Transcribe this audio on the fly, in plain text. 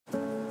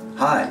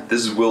Hi,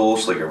 this is Will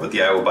Olschliger with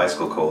the Iowa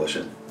Bicycle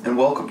Coalition, and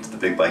welcome to the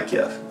Big Bike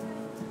Give.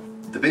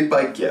 The Big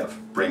Bike Give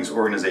brings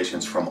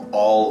organizations from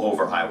all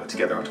over Iowa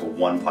together onto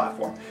one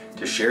platform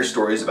to share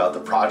stories about the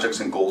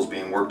projects and goals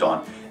being worked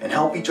on and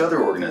help each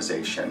other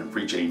organization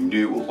reach a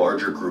new,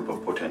 larger group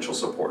of potential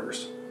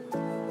supporters.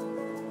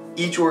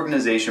 Each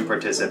organization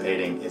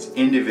participating is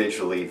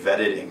individually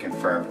vetted and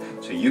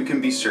confirmed so you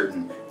can be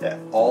certain that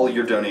all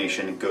your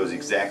donation goes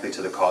exactly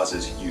to the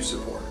causes you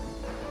support.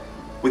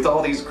 With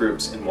all these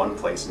groups in one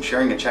place and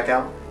sharing a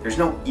checkout, there's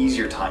no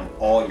easier time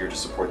all year to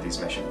support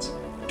these missions.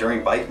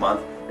 During Bike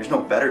Month, there's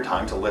no better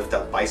time to lift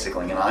up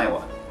bicycling in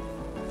Iowa.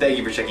 Thank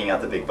you for checking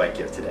out the Big Bike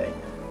Give today.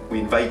 We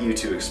invite you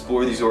to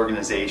explore these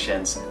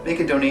organizations,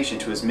 make a donation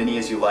to as many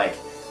as you like,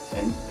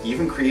 and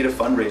even create a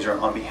fundraiser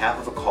on behalf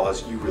of a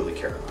cause you really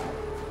care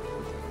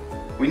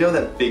about. We know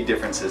that big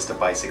differences to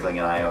bicycling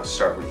in Iowa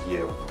start with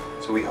you,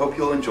 so we hope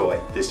you'll enjoy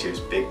this year's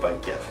Big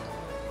Bike Give.